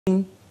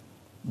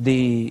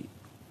the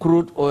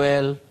crude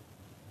oil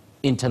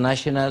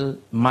international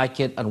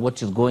market and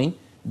what is going,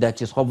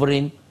 that is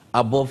hovering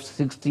above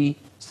 60,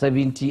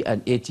 70,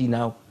 and 80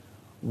 now,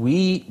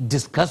 we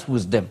discussed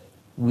with them.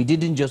 We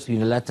didn't just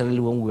unilaterally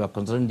when we were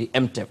considering the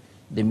MTEF,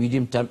 the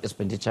medium-term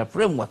expenditure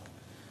framework.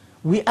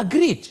 We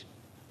agreed,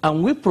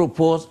 and we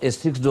proposed a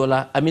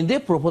 $6. I mean, they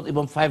proposed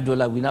even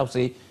 $5. We now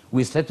say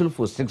we settle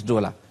for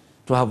 $6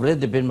 to have raised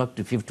the benchmark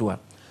to 51.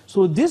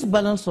 So this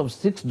balance of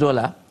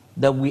 $6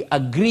 that we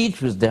agreed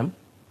with them,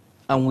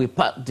 and we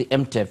passed the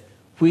MTEF,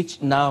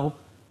 which now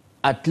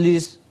at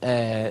least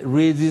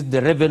raises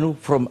the revenue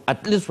from,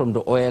 at least from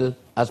the oil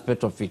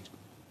aspect of it.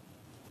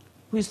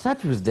 We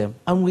start with them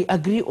and we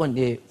agree on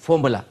a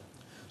formula.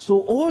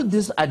 So all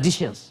these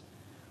additions,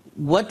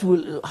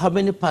 how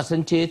many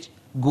percentage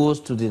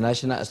goes to the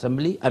National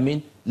Assembly, I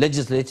mean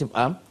legislative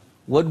arm,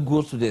 what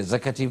goes to the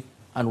executive,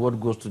 and what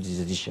goes to the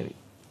judiciary.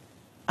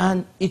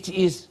 And it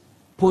is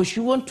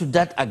pursuant to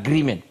that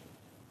agreement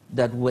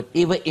that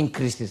whatever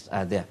increases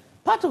are there.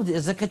 Part of the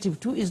executive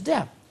too is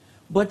there.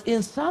 But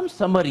in some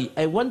summary,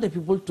 I want the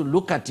people to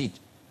look at it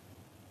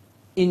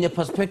in a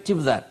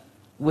perspective that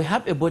we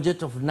have a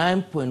budget of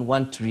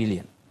 9.1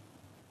 trillion.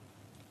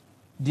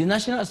 The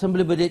National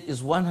Assembly budget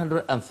is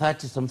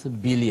 130-something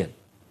billion,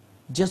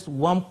 just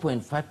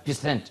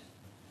 1.5%.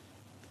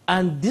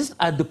 And these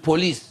are the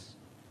police,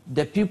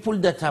 the people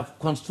that have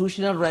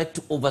constitutional right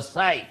to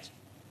oversight,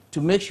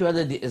 to make sure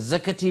that the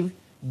executive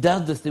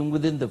does the thing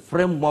within the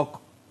framework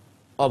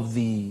of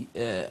the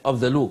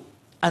law.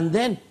 And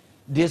then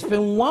they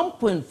spend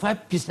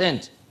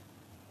 1.5%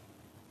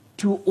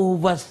 to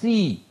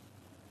oversee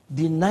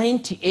the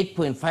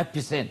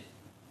 98.5%.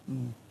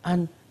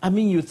 And I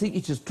mean, you think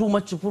it is too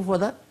much to put for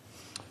that?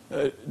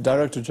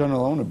 Director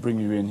General, I want to bring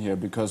you in here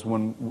because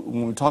when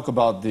we talk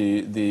about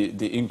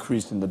the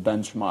increase in the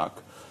benchmark,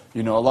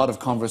 you know, a lot of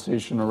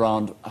conversation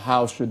around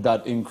how should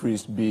that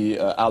increase be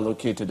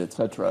allocated,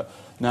 etc.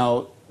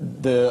 Now,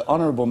 the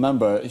honorable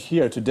member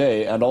here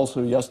today and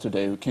also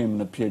yesterday, who came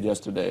and appeared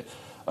yesterday,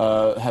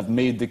 have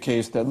made the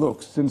case that,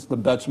 look, since the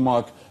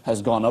benchmark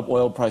has gone up,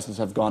 oil prices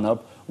have gone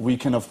up, we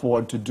can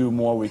afford to do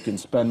more, we can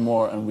spend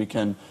more, and we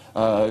can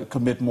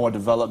commit more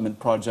development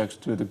projects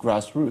to the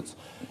grassroots.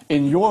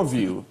 In your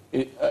view,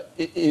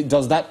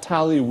 does that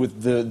tally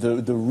with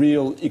the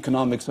real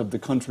economics of the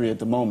country at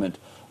the moment,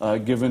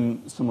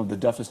 given some of the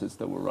deficits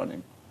that we're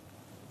running?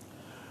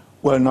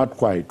 Well, not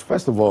quite.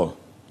 First of all,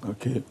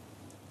 okay,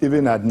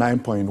 even at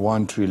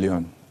 9.1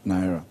 trillion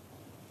naira,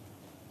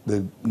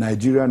 the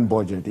Nigerian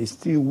budget is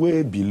still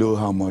way below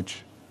how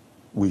much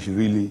we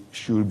really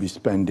should be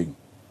spending.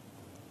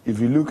 If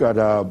you look at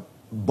our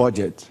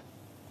budget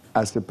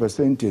as a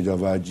percentage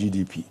of our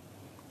GDP,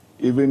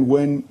 even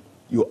when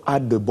you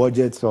add the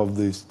budgets of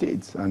the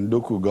states and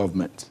local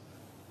governments,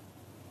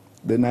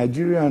 the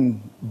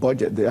Nigerian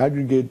budget, the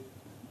aggregate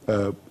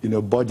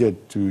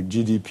budget to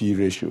GDP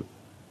ratio,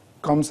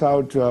 comes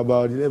out to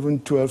about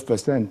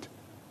 11–12%.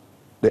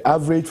 The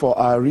average for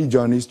our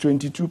region is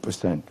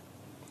 22%.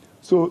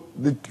 So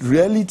the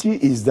reality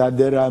is that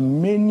there are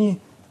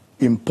many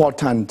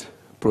important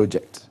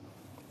projects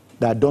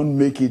that don't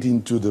make it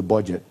into the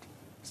budget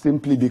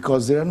simply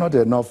because there are not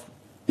enough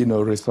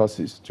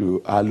resources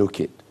to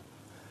allocate.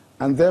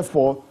 And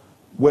therefore,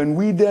 when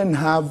we then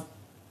have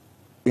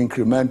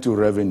incremental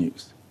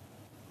revenues,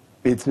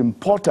 it's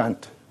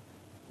important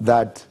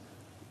that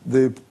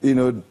the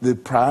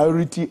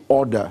priority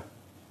order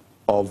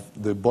of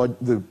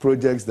the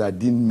projects that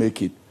didn't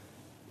make it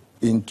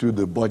into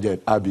the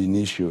budget ab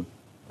initio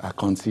are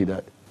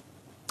considered.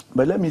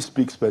 But let me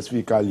speak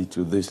specifically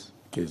to this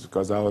case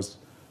because I was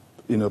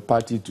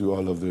party to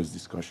all of those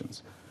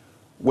discussions.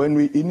 When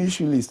we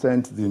initially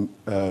sent the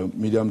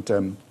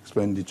medium-term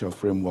expenditure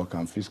framework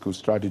and fiscal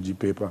strategy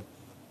paper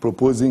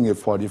proposing a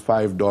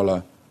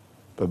 $45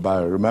 per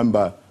barrel,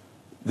 remember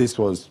this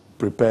was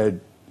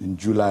prepared in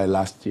July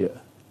last year.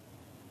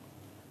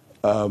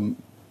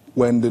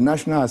 When the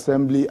National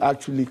Assembly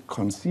actually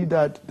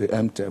considered the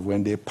MTEF,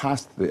 when they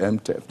passed the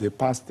MTEF, they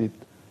passed it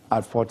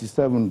at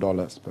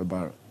 $47 per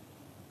barrel.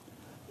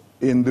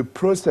 In the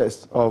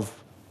process of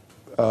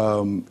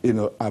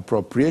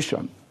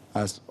appropriation,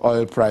 as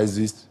oil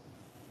prices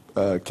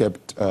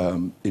kept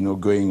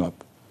going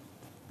up,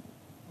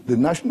 the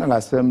National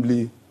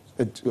Assembly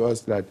said to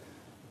us that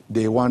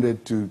they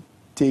wanted to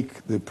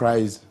take the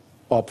price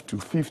up to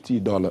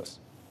 $50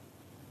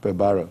 per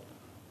barrel.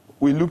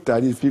 We looked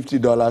at it,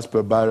 $50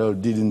 per barrel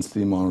didn't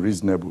seem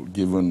unreasonable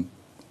given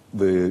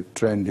the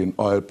trend in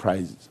oil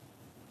prices.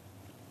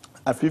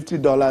 At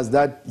 $50,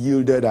 that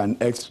yielded an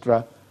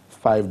extra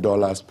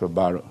 $5 per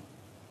barrel.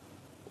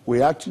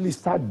 We actually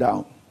sat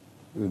down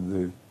with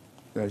the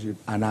leadership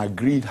and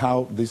agreed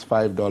how this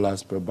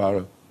 $5 per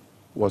barrel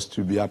was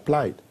to be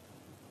applied.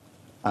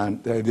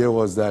 And the idea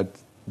was that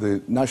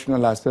the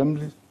National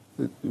Assembly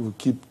would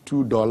keep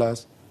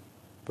 $2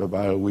 per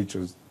barrel, which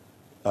was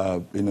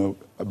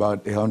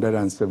about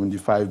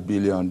 175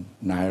 billion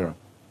naira.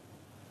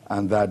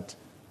 And that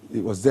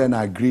it was then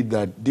agreed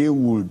that they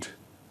would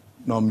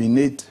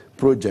nominate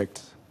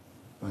projects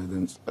by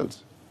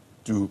themselves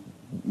to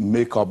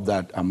make up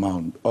that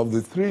amount. Of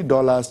the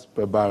 $3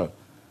 per barrel,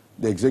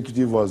 the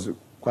executive was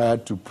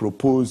required to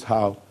propose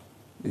how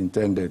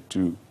intended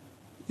to,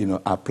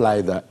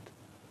 apply that.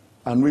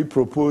 And we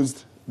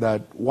proposed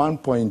that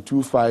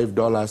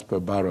 $1.25 per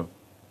barrel,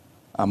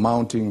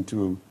 amounting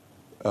to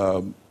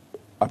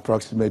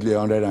approximately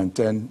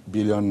 110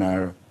 billion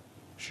naira,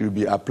 should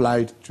be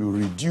applied to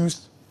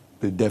reduce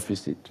the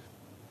deficit.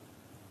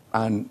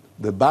 And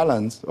the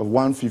balance of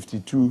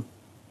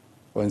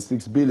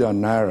 152.6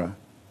 billion naira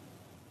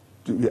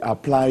to be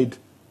applied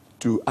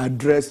to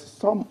address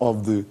some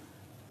of the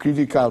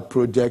critical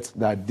projects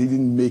that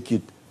didn't make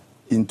it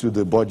into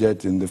the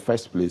budget in the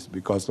first place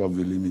because of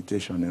the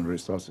limitation in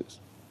resources.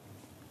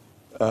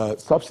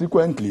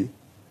 Subsequently,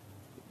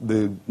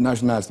 the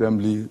National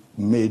Assembly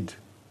made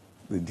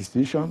the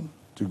decision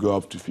to go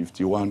up to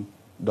 $51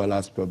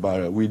 per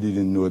barrel. We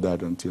didn't know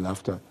that until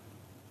after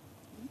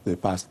they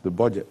passed the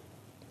budget.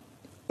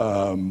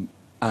 And,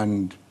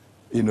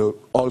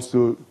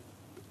 also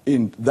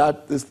in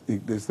that,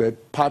 they said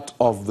part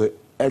of the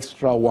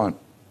extra one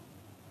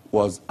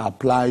was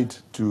applied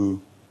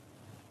to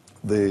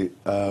the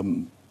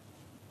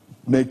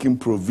making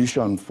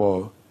provision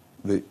for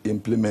the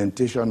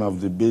implementation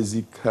of the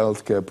Basic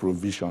Healthcare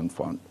Provision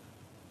Fund,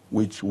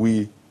 which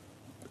we,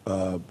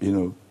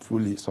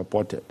 fully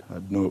supported,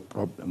 had no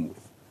problem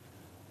with.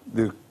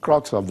 The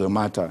crux of the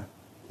matter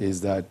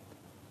is that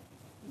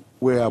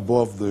we're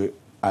above the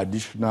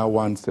additional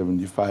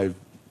 175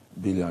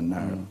 billion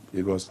naira.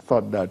 It was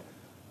thought that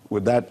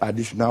with that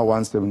additional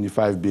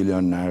 175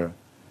 billion naira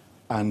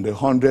and the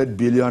 100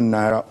 billion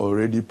naira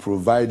already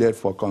provided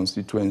for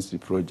constituency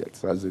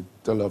projects as a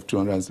total of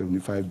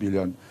 275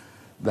 billion,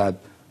 that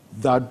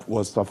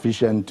was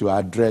sufficient to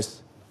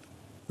address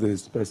the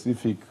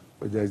specific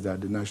projects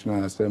that the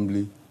National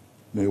Assembly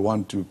may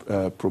want to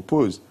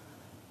propose.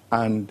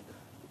 And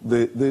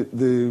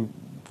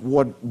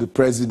what the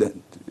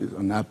president is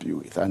unhappy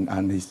with,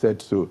 and he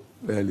said so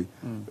early,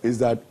 is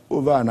that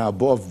over and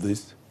above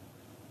this,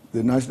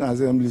 the National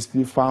Assembly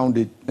still found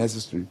it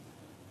necessary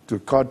to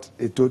cut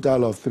a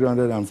total of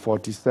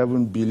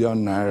 347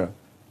 billion naira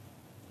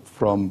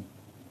from,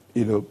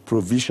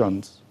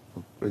 provisions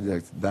of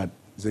projects that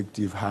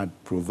executive had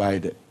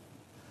provided.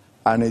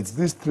 And it's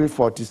this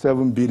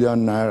 347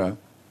 billion naira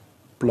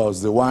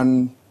plus the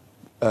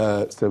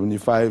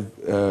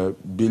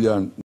 175 billion